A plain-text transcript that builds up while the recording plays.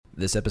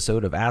This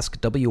episode of Ask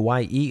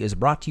WYE is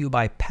brought to you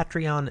by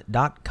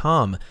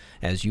Patreon.com.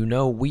 As you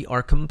know, we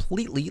are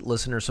completely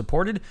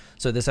listener-supported,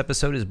 so this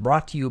episode is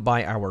brought to you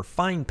by our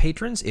fine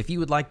patrons. If you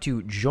would like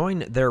to join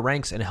their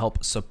ranks and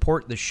help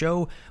support the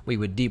show, we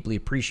would deeply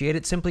appreciate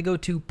it. Simply go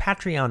to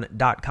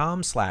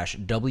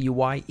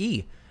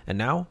patreon.com/WYE. And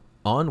now,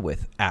 on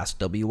with Ask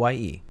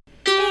WYE.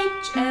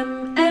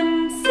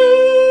 HMMC.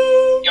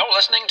 You're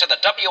listening to the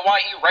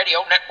WYE Radio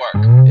Network.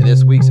 In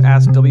this week's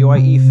Ask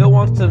WYE, Phil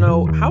wants to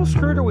know, how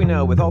screwed are we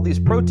now with all these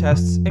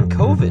protests and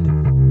COVID?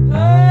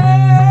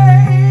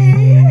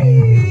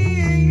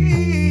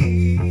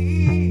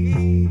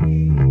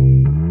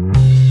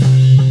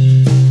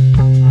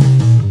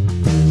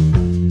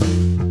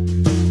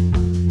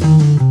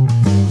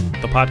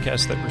 The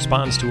podcast that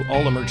responds to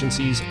all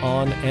emergencies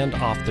on and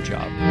off the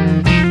job.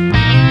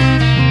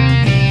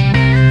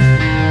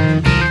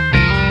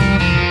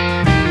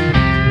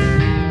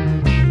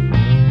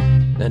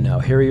 And now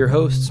here are your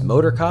hosts,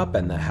 Motor Cop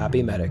and the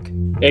Happy Medic.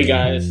 Hey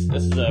guys,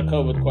 this is a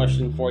COVID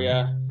question for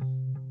you.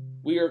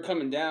 We are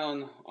coming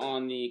down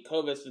on the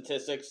COVID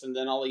statistics, and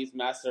then all these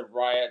massive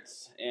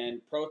riots and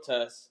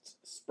protests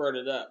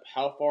spurted up.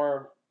 How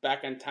far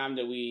back in time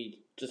did we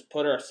just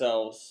put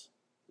ourselves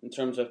in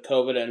terms of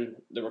COVID and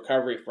the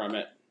recovery from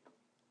it?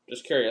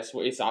 Just curious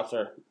what your thoughts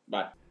are.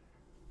 Bye.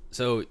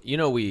 So, you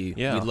know, we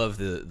love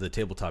the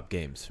tabletop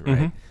games, right?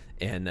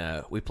 Mm-hmm.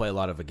 And we play a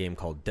lot of a game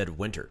called Dead of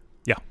Winter.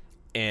 Yeah.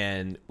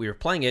 And we were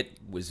playing it,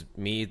 was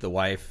me, the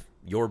wife,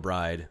 your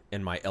bride,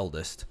 and my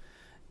eldest.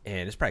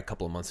 And it's probably a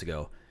couple of months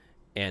ago.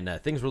 And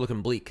things were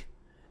looking bleak.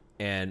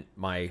 And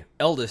my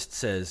eldest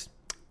says,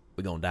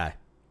 we're going to die.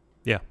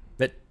 Yeah.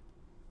 But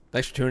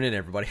thanks for tuning in,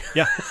 everybody.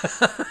 Yeah.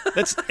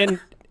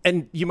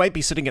 And you might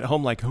be sitting at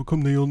home like, how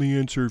come they only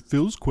answer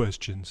Phil's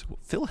questions? Well,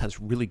 Phil has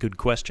really good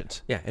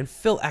questions. Yeah, and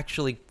Phil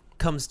actually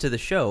comes to the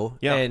show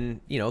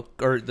and,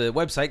 or the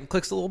website and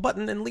clicks the little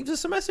button and leaves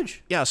us a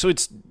message. Yeah, so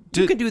it's...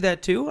 You can do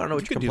that too. I don't know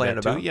what you're complaining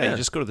about. Yeah, you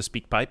just go to the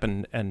speak pipe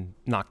and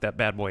knock that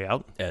bad boy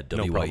out. At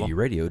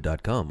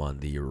WYERadio.com on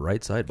the right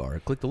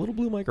sidebar, click the little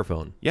blue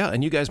microphone. Yeah,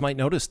 and you guys might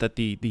notice that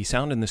the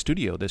sound in the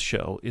studio, this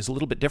show, is a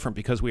little bit different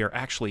because we are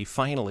actually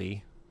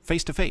finally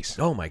face-to-face.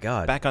 Oh, my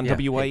God. Back on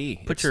WYE.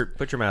 Hey, put your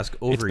mask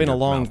over your It's been a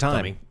long mouth, time.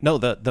 dummy. No,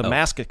 the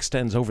mask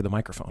extends over the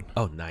microphone.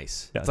 Oh,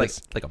 nice. Yeah,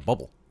 it's like a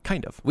bubble.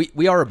 Kind of.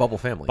 We are a bubble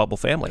family. Bubble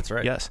family. That's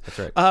right. Yes. That's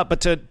right.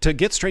 But to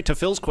get straight to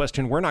Phil's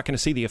question, we're not going to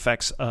see the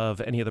effects of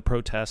any of the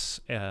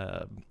protests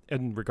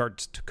in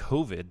regards to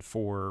COVID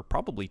for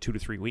probably 2 to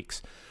 3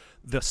 weeks.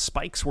 The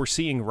spikes we're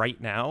seeing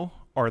right now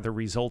are the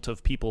result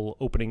of people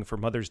opening for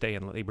Mother's Day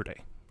and Labor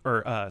Day.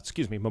 Or,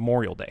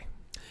 Memorial Day.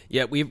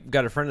 Yeah, we've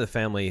got a friend of the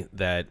family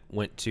that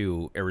went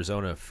to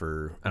Arizona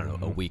for, I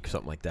don't know, a week,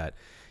 something like that.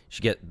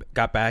 She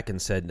got back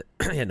and said,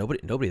 yeah,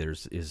 nobody there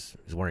is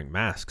wearing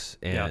masks.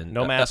 And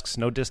no masks,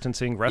 no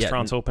distancing,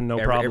 restaurants open, no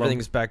problem.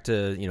 Everything's back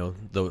to,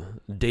 the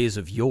days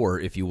of yore,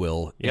 if you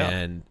will. Yeah.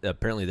 And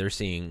apparently they're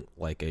seeing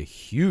like a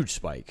huge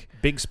spike.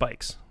 Big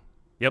spikes.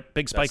 Yep,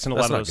 big spikes in a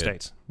lot of those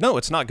states. No,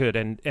 it's not good.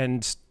 And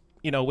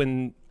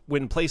when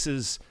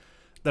places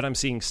that I'm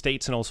seeing,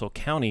 states and also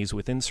counties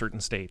within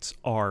certain states,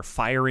 are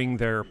firing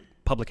their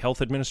public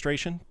health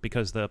administration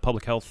because the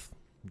public health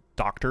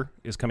doctor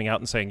is coming out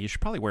and saying, you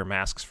should probably wear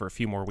masks for a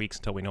few more weeks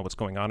until we know what's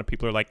going on. And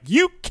people are like,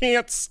 you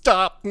can't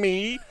stop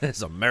me.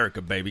 It's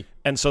America, baby.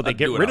 And so they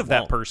get rid of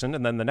that person.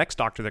 And then the next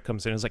doctor that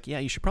comes in is like, yeah,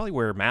 you should probably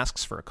wear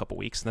masks for a couple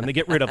weeks. And then they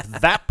get rid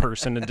of that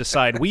person and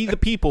decide, we the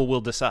people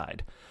will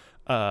decide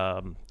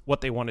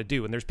what they want to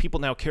do. And there's people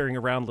now carrying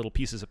around little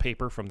pieces of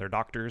paper from their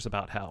doctors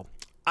about how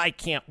I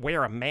can't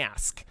wear a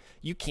mask.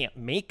 You can't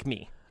make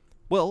me.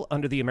 Well,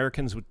 under the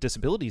Americans with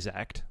Disabilities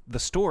Act, the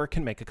store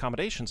can make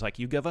accommodations like,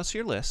 you give us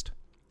your list.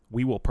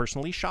 We will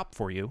personally shop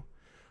for you.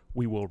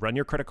 We will run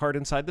your credit card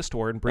inside the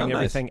store and bring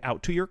everything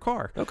out to your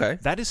car. Okay.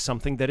 That is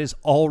something that is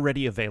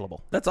already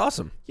available. That's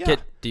awesome. Yeah.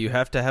 Do you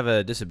have to have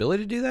a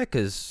disability to do that?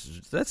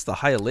 Because that's the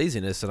height of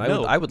laziness, and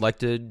I would like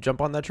to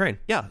jump on that train.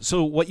 Yeah,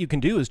 so what you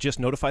can do is just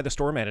notify the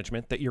store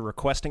management that you're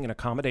requesting an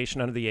accommodation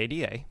under the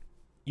ADA.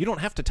 You don't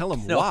have to tell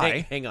them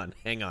why. Hang on.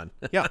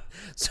 Yeah.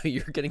 So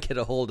you're going to get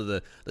a hold of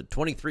the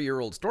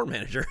 23-year-old store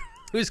manager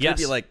who's going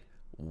to be like,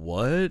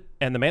 what?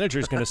 And the manager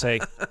is going to say,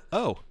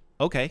 oh,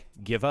 okay,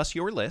 give us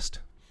your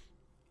list.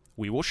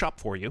 We will shop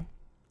for you.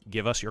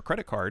 Give us your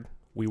credit card.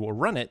 We will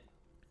run it,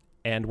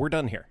 and we're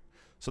done here.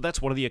 So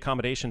that's one of the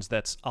accommodations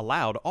that's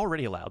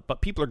already allowed.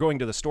 But people are going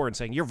to the store and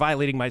saying, you're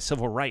violating my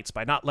civil rights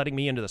by not letting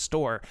me into the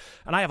store.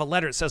 And I have a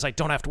letter that says I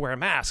don't have to wear a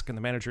mask. And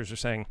the managers are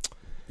saying,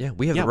 yeah,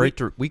 we have the right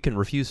to, we can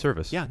refuse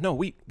service. Yeah, no,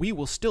 we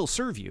will still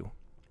serve you.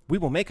 We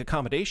will make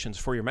accommodations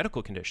for your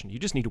medical condition. You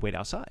just need to wait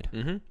outside.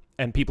 Mm-hmm.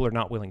 And people are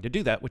not willing to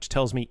do that, which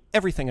tells me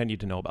everything I need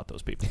to know about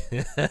those people.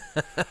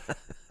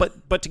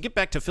 But to get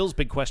back to Phil's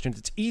big question,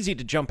 it's easy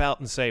to jump out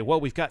and say, well,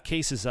 we've got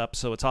cases up,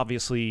 so it's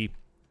obviously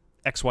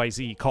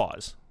XYZ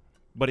cause.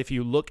 But if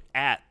you look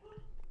at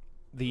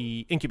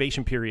the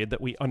incubation period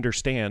that we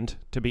understand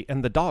to be,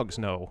 and the dogs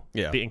know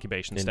the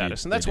incubation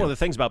status. And that's one of the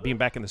things about being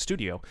back in the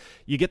studio.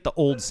 You get the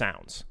old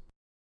sounds.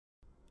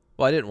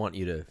 Well, I didn't want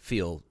you to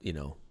feel,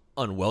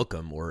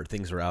 unwelcome or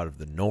things are out of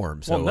the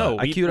norm. So Well, no,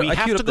 I we queued have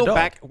up to the go dog.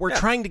 back. We're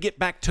trying to get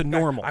back to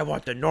normal. I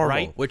want the normal,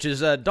 right? which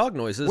is dog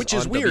noises, Which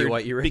is on weird WYE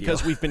Radio.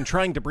 because we've been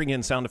trying to bring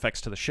in sound effects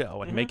to the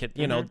show and make it,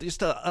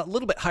 just a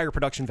little bit higher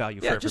production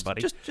value for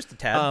everybody. Just a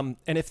tad.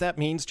 And if that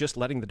means just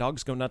letting the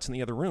dogs go nuts in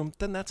the other room,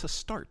 then that's a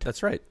start.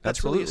 That's right.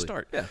 That's really a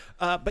Absolutely. start.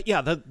 Yeah. But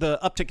yeah, the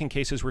uptick in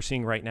cases we're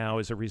seeing right now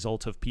is a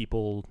result of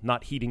people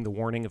not heeding the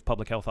warning of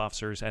public health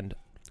officers and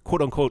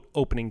quote unquote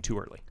opening too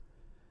early.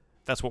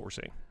 That's what we're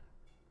seeing.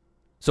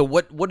 So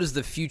what does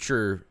the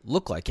future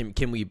look like?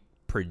 Can we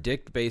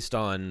predict based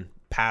on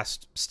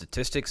past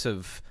statistics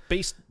of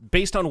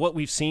Based on what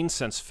we've seen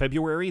since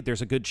February,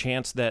 there's a good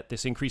chance that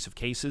this increase of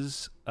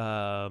cases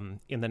in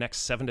the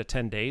next 7 to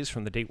 10 days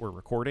from the date we're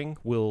recording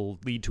will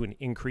lead to an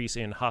increase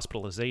in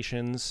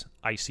hospitalizations,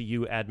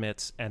 ICU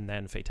admits, and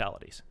then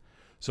fatalities.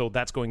 So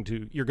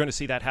you're going to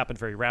see that happen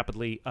very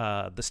rapidly.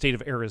 The state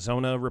of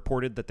Arizona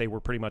reported that they were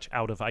pretty much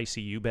out of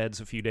ICU beds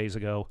a few days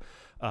ago.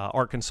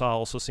 Arkansas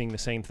also seeing the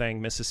same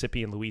thing.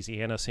 Mississippi and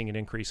Louisiana seeing an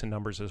increase in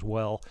numbers as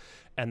well.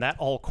 And that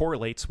all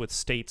correlates with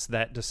states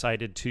that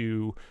decided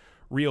to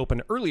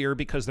reopen earlier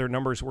because their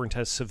numbers weren't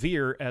as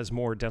severe as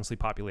more densely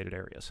populated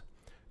areas.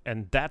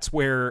 And that's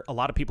where a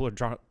lot of people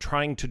are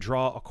trying to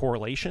draw a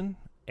correlation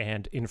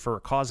and infer a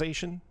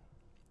causation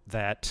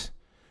that,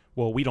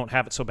 well, we don't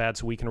have it so bad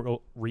so we can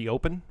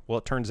reopen. Well,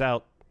 it turns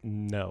out,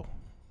 no.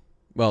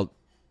 Well,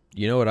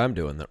 you know what I'm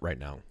doing right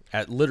now?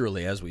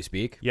 Literally as we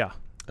speak. Yeah.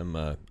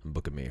 I'm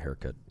booking me a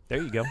haircut.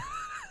 There you go.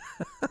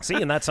 See,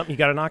 and that's something you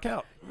got to knock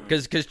out.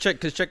 Because check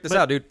this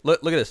out, dude.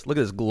 Look at this. Look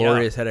at this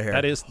glorious head of hair.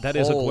 That is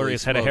a Holy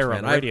glorious head of hair smokes,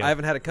 on man. radio. I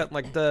haven't had it cut in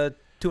like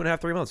 2.5,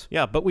 3 months.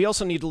 Yeah, but we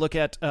also need to look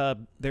at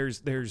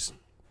there's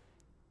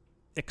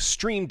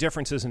extreme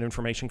differences in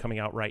information coming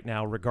out right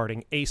now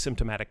regarding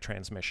asymptomatic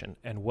transmission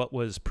and what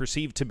was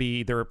perceived to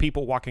be there are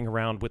people walking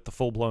around with the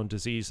full-blown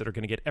disease that are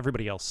going to get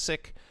everybody else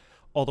sick,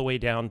 all the way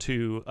down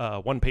to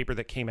one paper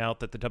that came out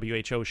that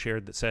the WHO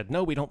shared that said,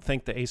 no, we don't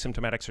think the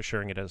asymptomatics are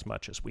sharing it as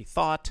much as we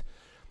thought.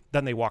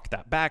 Then they walked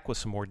that back with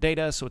some more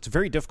data, so it's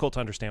very difficult to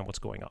understand what's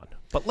going on.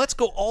 But let's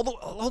go all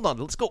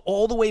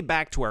the way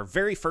back to our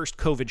very first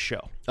COVID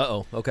show.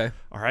 Uh-oh, okay.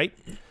 All right?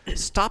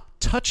 Stop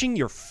touching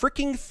your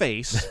freaking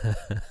face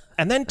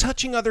and then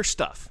touching other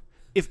stuff.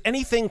 If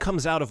anything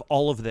comes out of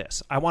all of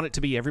this, I want it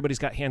to be everybody's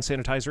got hand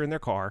sanitizer in their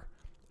car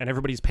and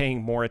everybody's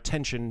paying more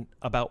attention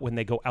about when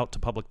they go out to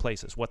public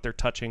places, what they're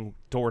touching,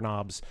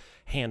 doorknobs,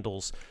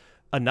 handles.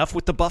 Enough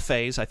with the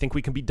buffets. I think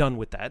we can be done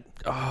with that.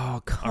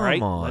 Oh, come All right,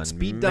 on, let's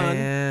be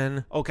man.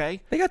 done.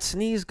 Okay? They got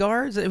sneeze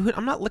guards.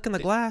 I'm not licking the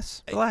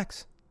glass.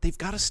 Relax. They've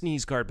got a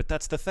sneeze guard, but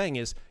that's the thing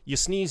is you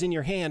sneeze in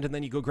your hand and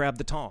then you go grab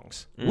the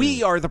tongs.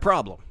 We are the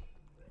problem.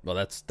 Well,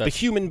 that's The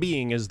human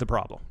being is the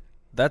problem.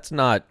 that's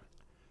not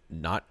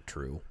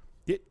true.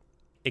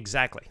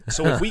 Exactly.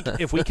 So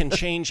if we can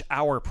change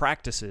our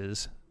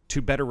practices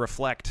to better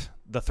reflect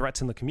the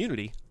threats in the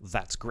community,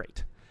 that's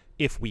great.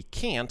 If we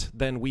can't,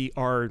 then we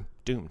are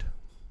doomed.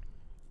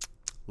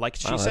 Like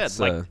she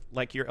said,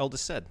 like your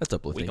eldest said. That's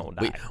uplifting. We gonna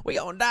die. We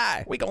gonna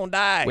die. We gonna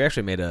die. We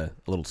actually made a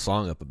little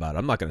song up about it.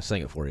 I'm not going to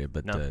sing it for you,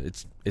 but No.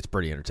 it's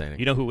pretty entertaining.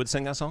 You know who would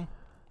sing that song?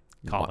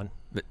 Colin.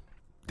 But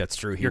that's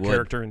true. He Your would.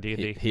 character in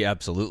D&D. He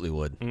absolutely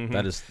would. Mm-hmm.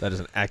 That is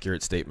an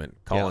accurate statement.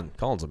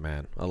 Colin's a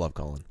man. I love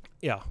Colin.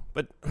 Yeah,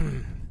 but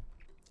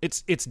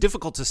it's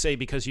difficult to say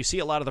because you see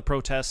a lot of the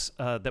protests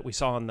that we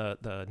saw in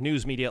the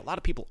news media. A lot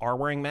of people are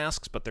wearing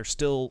masks, but they're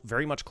still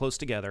very much close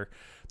together.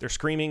 They're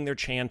screaming, they're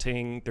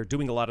chanting, they're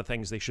doing a lot of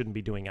things they shouldn't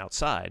be doing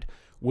outside.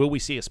 Will we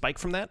see a spike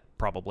from that?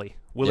 Probably.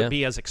 Will it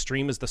be as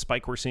extreme as the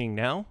spike we're seeing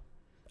now?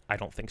 I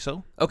don't think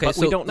so. Okay, but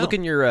so we don't know. look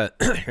in your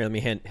here. Let me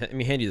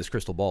hand you this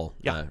crystal ball.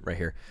 Right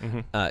here.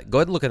 Mm-hmm. Go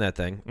ahead and look in that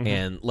thing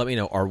and let me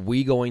know. Are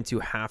we going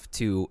to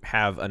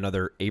have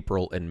another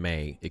April and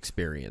May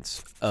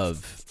experience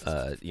of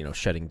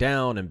shutting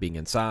down and being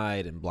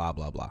inside and blah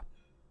blah blah?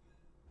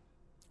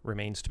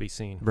 Remains to be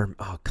seen.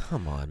 Oh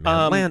come on,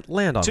 man!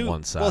 Land on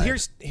one side. Well,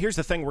 here's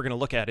the thing we're going to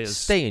look at is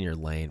stay in your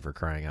lane, for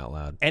crying out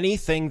loud.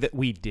 Anything that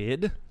we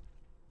did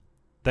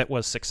that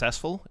was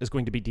successful is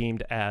going to be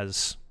deemed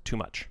as too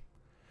much.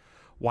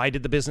 Why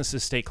did the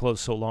businesses stay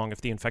closed so long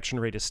if the infection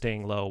rate is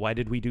staying low? Why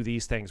did we do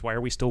these things? Why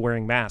are we still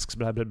wearing masks?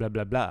 Blah, blah, blah,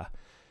 blah, blah.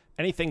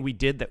 Anything we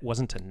did that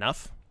wasn't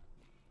enough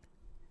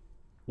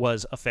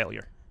was a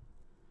failure.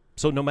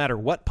 So no matter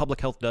what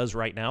public health does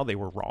right now, they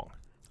were wrong.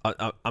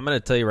 I'm going to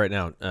tell you right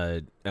now,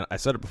 and I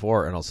said it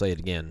before and I'll say it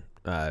again,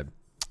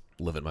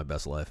 living my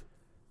best life.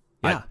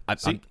 Yeah.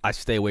 I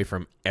stay away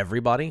from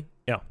everybody.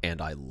 Yeah.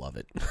 And I love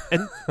it.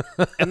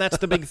 And that's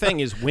the big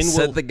thing is when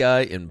Said the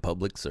guy in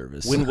public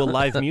service. When will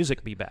live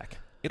music be back?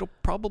 It'll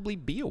probably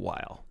be a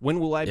while. When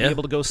will I be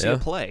able to go see a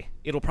play?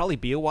 It'll probably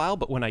be a while,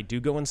 but when I do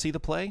go and see the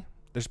play,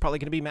 there's probably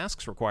going to be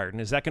masks required. And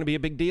is that going to be a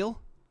big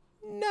deal?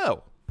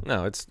 No.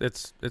 No, it's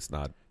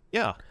not.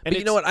 Yeah. And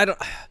you know what? I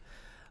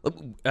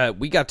don't.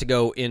 We got to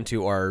go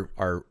into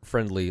our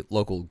friendly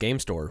local game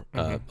store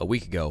a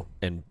week ago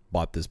and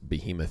bought this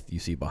behemoth you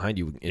see behind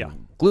you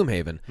in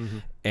Gloomhaven.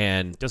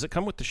 And does it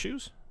come with the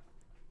shoes?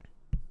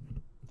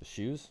 The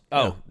shoes?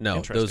 Oh no,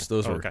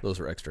 Interesting. those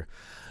were extra.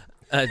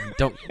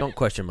 Don't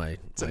question my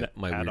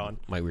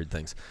weird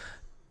things.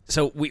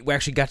 So we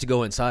actually got to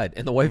go inside,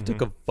 and the wife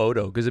took a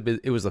photo because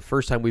it was the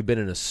first time we've been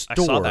in a store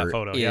I saw that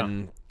photo,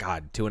 in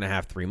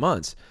 2.5, 3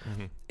 months.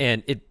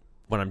 And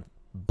when I'm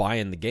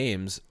buying the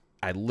games,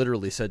 I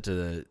literally said to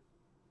the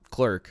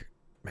clerk,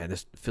 "Man,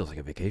 this feels like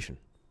a vacation."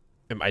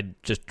 And I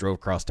just drove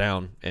across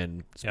town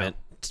and spent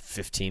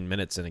 15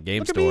 minutes in a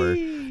game store.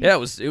 Yeah,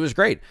 it was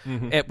great.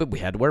 But we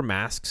had to wear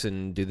masks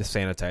and do the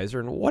sanitizer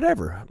and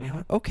whatever.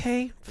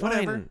 Okay,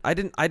 fine. Whatever.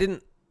 I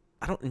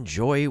don't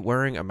enjoy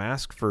wearing a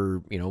mask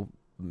for,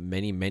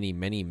 many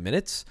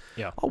minutes.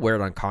 Yeah. I'll wear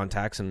it on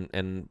contacts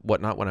and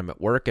whatnot when I'm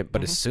at work.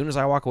 But as soon as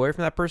I walk away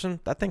from that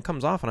person, that thing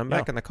comes off and I'm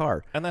back in the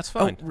car. And that's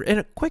fine. Oh, and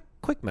a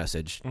quick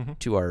message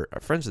to our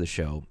friends of the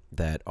show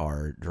that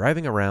are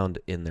driving around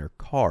in their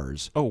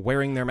cars. Oh,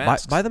 wearing their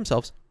masks. By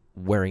themselves,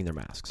 wearing their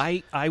masks.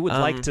 I would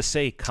like to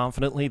say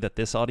confidently that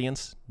this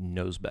audience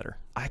knows better.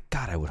 I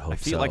would hope so. I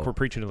feel like we're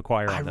preaching to the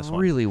choir on this one.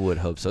 I really would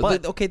hope so.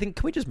 But- Okay, then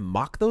can we just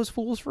mock those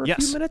fools for a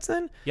few minutes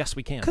then? Yes,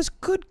 we can. Because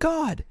good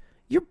God,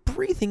 you're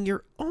breathing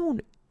your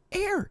own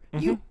air.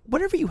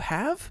 Whatever you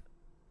have.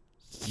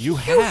 You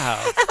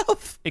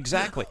have.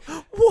 Exactly.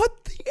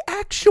 What the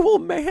actual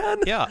man?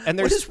 Yeah, and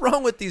what is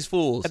wrong with these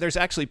fools? And there's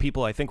actually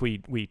people, I think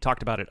we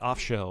talked about it off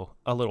show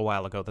a little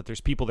while ago, that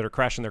there's people that are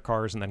crashing their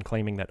cars and then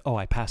claiming that,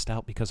 I passed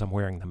out because I'm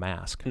wearing the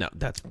mask. No,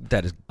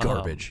 that is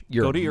garbage.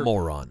 You're a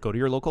moron. Go to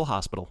your local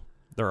hospital.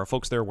 There are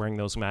folks there wearing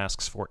those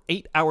masks for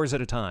 8 hours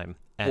at a time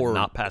and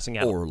not passing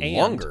out. Or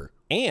longer.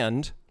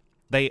 And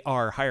they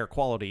are higher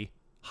quality,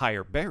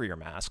 higher barrier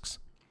masks.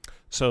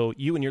 So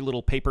you and your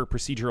little paper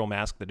procedural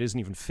mask that isn't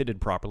even fitted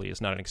properly is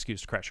not an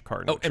excuse to crash a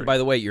car. And by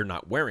the way, you're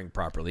not wearing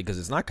properly because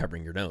it's not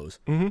covering your nose.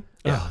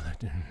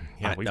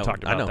 Yeah, we've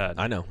talked about that.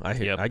 I know.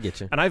 I get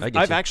you. And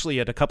I've actually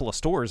at a couple of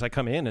stores, I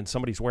come in and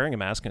somebody's wearing a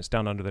mask and it's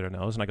down under their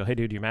nose, and I go, "Hey,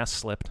 dude, your mask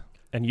slipped."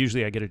 And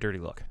usually I get a dirty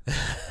look.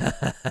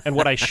 And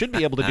what I should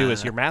be able to do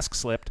is, your mask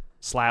slipped,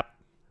 slap.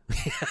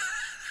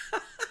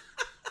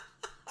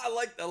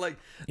 I like.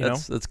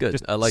 That's good.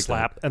 Just I like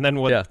slap. that. And then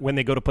when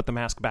they go to put the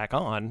mask back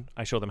on,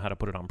 I show them how to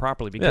put it on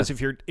properly. Because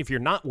if you're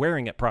not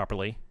wearing it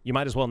properly, you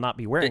might as well not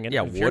be wearing it.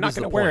 Yeah, if you're not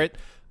going to wear it,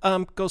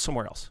 go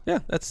somewhere else. Yeah,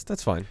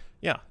 that's fine.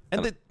 Yeah.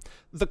 And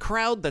the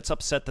crowd that's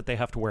upset that they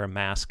have to wear a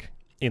mask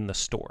in the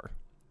store,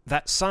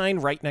 that sign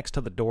right next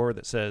to the door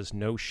that says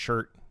 "No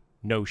shirt,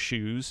 no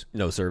shoes,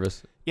 no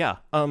service." Yeah.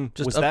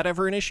 Was that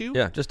ever an issue?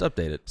 Yeah, just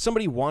update it.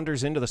 Somebody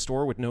wanders into the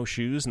store with no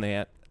shoes and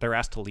they're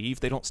asked to leave.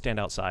 They don't stand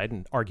outside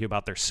and argue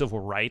about their civil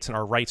rights and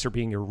our rights are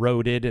being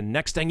eroded. And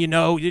next thing you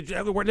know,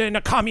 we're in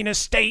a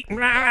communist state.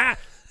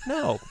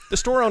 No, the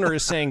store owner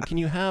is saying, can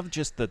you have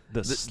just the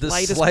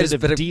slightest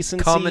bit of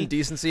decency, common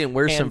decency, and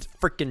wear some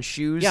freaking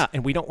shoes? Yeah,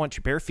 and we don't want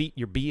your bare feet,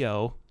 your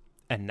BO,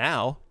 and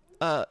now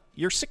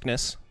your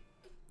sickness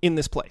in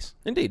this place.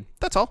 Indeed.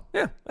 That's all.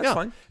 Yeah, that's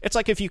fine. It's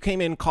like if you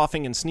came in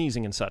coughing and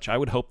sneezing and such, I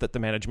would hope that the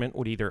management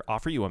would either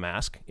offer you a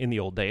mask in the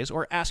old days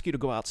or ask you to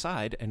go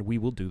outside and we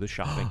will do the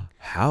shopping.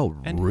 How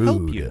and rude.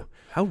 Help you.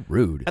 How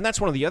rude. And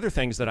that's one of the other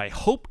things that I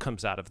hope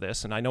comes out of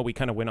this, and I know we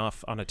kind of went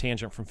off on a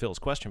tangent from Phil's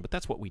question, but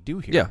that's what we do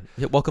here.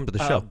 Yeah. Welcome to the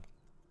show.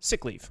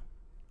 Sick leave.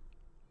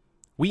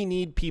 We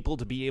need people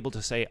to be able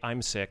to say,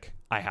 I'm sick,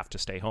 I have to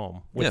stay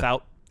home,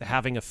 without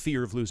having a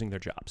fear of losing their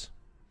jobs.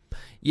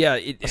 Yeah,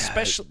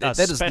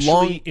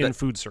 especially in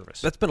food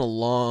service. That's been a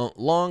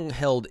long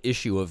held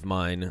issue of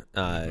mine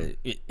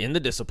in the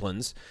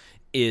disciplines.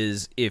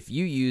 Is if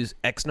you use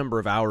X number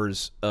of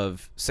hours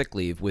of sick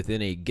leave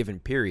within a given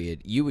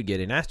period, you would get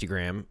a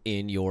nastygram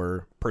in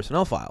your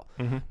personnel file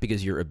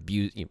because you're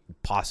abused,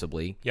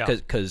 possibly.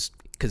 Because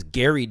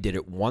Gary did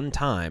it one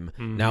time.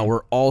 Now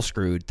we're all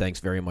screwed. Thanks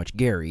very much,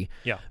 Gary.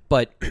 Yeah.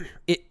 But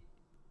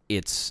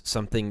it's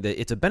something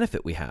that it's a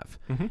benefit we have.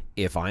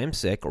 If I am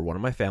sick or one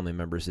of my family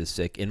members is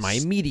sick in my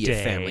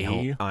immediate family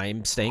home,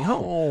 I'm staying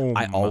home.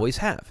 I always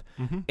have.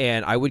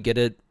 And I would get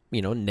a,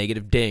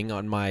 negative ding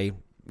on my,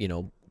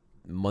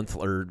 month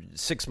or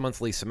 6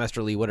 monthly,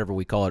 semesterly, whatever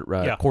we call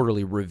it,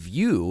 quarterly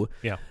review.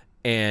 Yeah.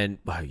 And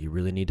you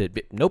really need to,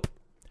 nope.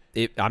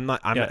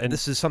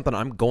 This is something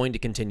I'm going to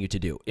continue to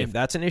do. If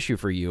that's an issue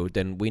for you,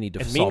 then we need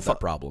to solve that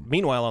problem.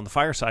 Meanwhile, on the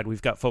fireside,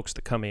 we've got folks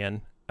that come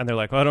in and they're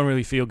like, well, I don't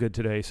really feel good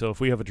today, so if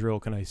we have a drill,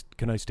 can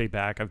I stay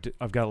back?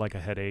 I've got like a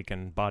headache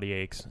and body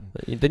aches.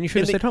 Then you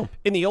should have stayed home.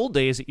 In the old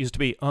days, it used to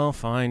be, oh,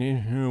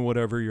 fine,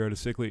 whatever, you're out of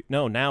sick leave.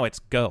 No, now it's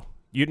go.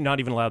 You're not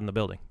even allowed in the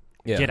building.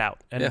 Yeah. Get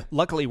out. And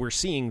luckily, we're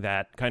seeing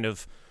that kind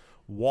of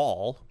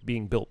wall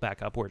being built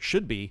back up where it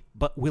should be,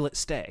 but will it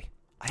stay?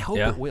 I hope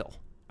it will.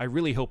 I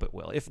really hope it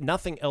will. If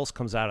nothing else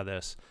comes out of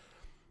this,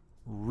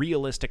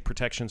 realistic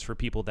protections for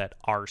people that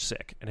are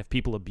sick. And if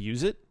people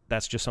abuse it,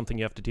 that's just something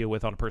you have to deal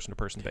with on a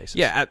person-to-person basis.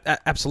 Yeah,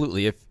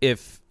 absolutely.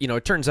 If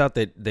it turns out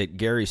that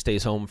Gary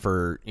stays home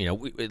for,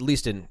 at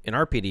least in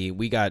our PD,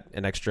 we got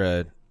an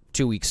extra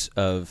 2 weeks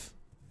of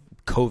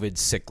COVID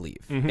sick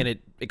leave, and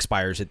it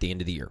expires at the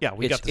end of the year. Yeah,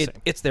 we got the same.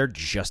 It's there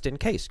just in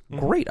case.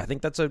 Great. I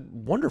think that's a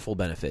wonderful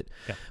benefit.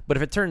 Yeah. But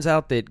if it turns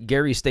out that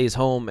Gary stays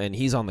home and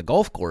he's on the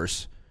golf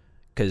course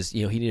because,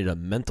 he needed a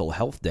mental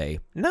health day,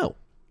 no.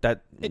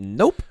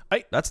 Nope.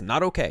 That's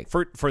not okay.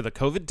 For the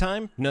COVID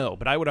time, no.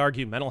 But I would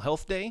argue Mental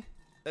Health Day,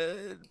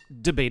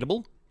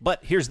 debatable.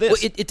 But here's this.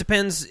 Well, it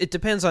depends. It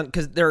depends on,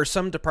 because there are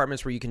some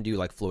departments where you can do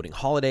like floating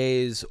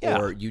holidays,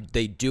 or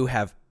they do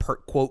have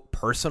quote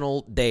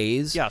personal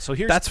days. Yeah, so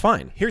that's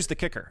fine. Here's the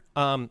kicker.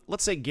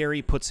 Let's say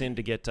Gary puts in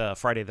to get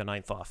Friday the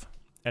 9th off,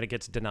 and it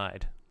gets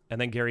denied. And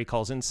then Gary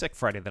calls in sick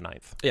Friday the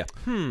 9th.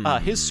 Yeah.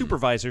 His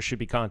supervisor should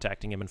be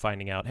contacting him and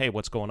finding out, hey,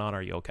 what's going on?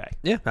 Are you okay?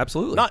 Yeah,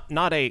 absolutely.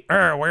 Not a,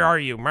 where are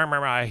you?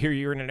 I hear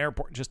you're in an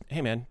airport. Just,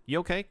 hey, man, you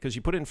okay? Because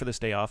you put in for this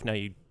day off. Now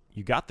you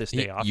got this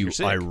day off. You're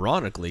sick.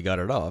 Ironically got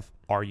it off.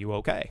 Are you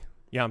okay?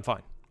 Yeah, I'm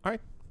fine. All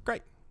right,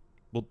 great.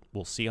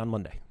 We'll see you on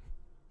Monday.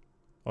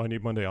 Oh, I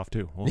need Monday off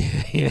too. Well,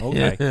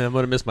 okay. I'm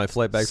going to miss my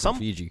flight back from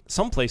Fiji.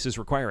 Some places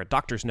require a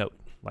doctor's note.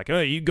 Like, oh,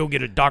 you go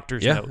get a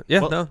doctor's note. Yeah,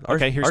 well, no.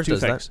 Here's ours two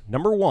does things. that.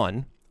 Number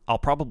one, I'll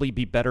probably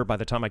be better by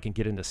the time I can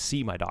get in to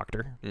see my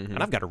doctor,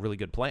 and I've got a really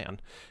good plan.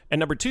 And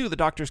number two, the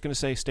doctor's going to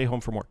say, stay home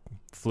from work,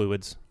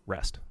 fluids,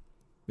 rest.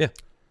 Yeah.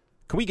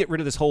 Can we get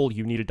rid of this whole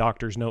you need a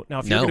doctor's note? Now,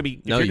 if you're going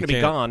to be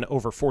gone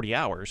over 40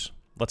 hours,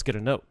 let's get a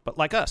note. But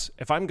like us,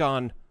 if I'm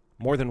gone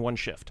more than one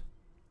shift,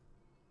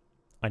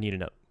 I need a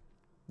note.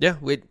 Yeah.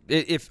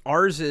 If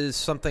ours is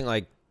something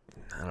like,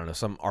 I don't know,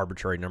 some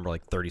arbitrary number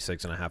like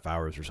 36 and a half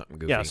hours or something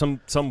goofy. Yeah,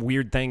 some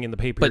weird thing in the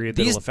pay period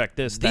that'll affect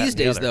this. These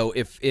days, though,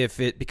 if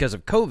it because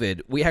of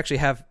COVID, we actually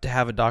have to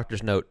have a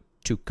doctor's note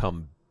to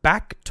come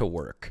back to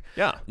work.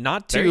 Yeah,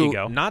 not there you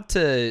go. Not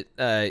to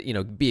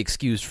be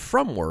excused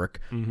from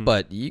work,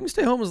 but you can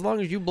stay home as long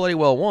as you bloody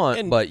well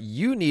want. But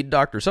you need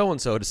Dr.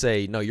 So-and-so to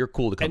say, no, you're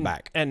cool to come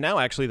back. And now,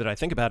 actually, that I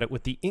think about it,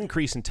 with the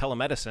increase in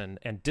telemedicine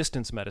and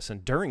distance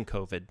medicine during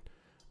COVID,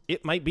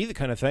 it might be the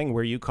kind of thing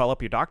where you call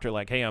up your doctor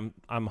like, hey, I'm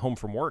home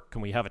from work.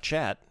 Can we have a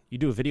chat? You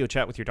do a video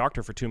chat with your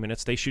doctor for 2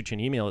 minutes. They shoot you an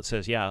email that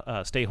says,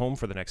 stay home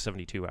for the next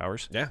 72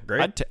 hours. Yeah,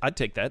 great. I'd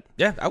take that.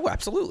 Yeah,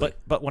 absolutely.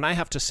 But when I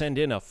have to send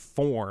in a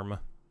form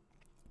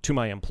to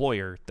my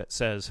employer that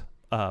says,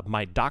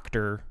 my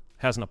doctor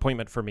has an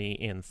appointment for me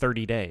in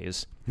 30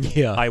 days,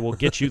 I will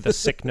get you the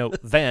sick note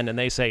then. And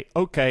they say,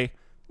 okay,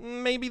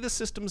 maybe the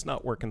system's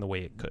not working the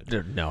way it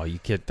could. No, you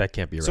can't. That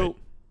can't be right.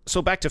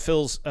 So back to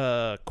Phil's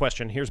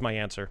question. Here's my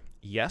answer.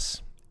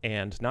 Yes,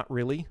 and not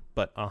really,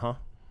 but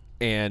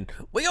And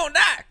we gonna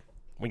die.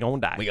 We gonna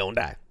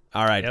die.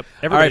 All right. Yep.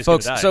 All right,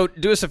 folks. So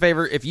do us a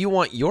favor. If you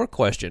want your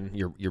question,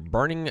 your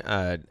burning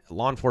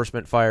law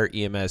enforcement, fire,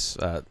 EMS,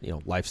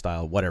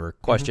 lifestyle, whatever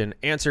question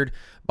answered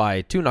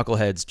by two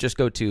knuckleheads, just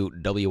go to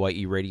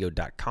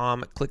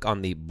wyeradio.com, click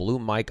on the blue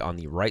mic on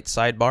the right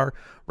sidebar,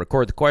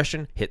 record the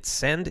question, hit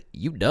send,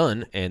 you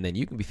done, and then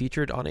you can be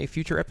featured on a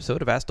future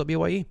episode of Ask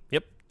WYE.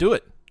 Yep. Do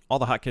it. All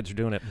the hot kids are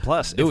doing it.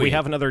 Plus, if we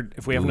have another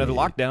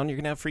lockdown, you're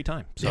gonna have free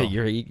time. So,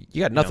 yeah, you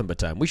got nothing but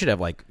time. We should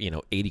have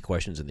 80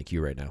 questions in the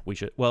queue right now. We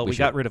should. Well, we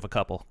got rid of a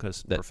couple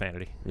because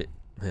profanity.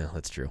 Yeah,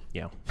 that's true.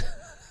 Yeah.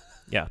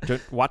 Yeah.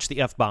 Watch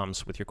the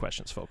F-bombs with your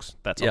questions, folks.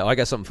 That's all. Yeah, I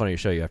got something funny to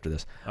show you after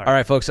this. All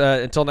right, folks.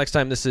 Until next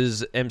time, this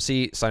is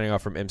MC signing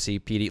off from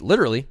MCPD.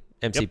 Literally.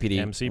 MCPD,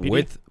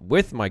 MCPD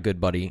with my good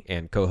buddy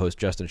and co-host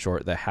Justin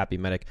Short, the Happy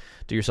Medic.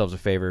 Do yourselves a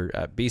favor.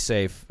 Be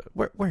safe.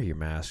 Wear your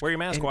mask. Wear your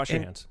mask. Wash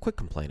your hands. Quit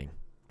complaining.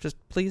 Just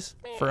please,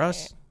 for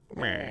us.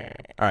 All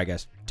right,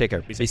 guys. Take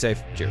care. Be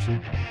safe. Cheers.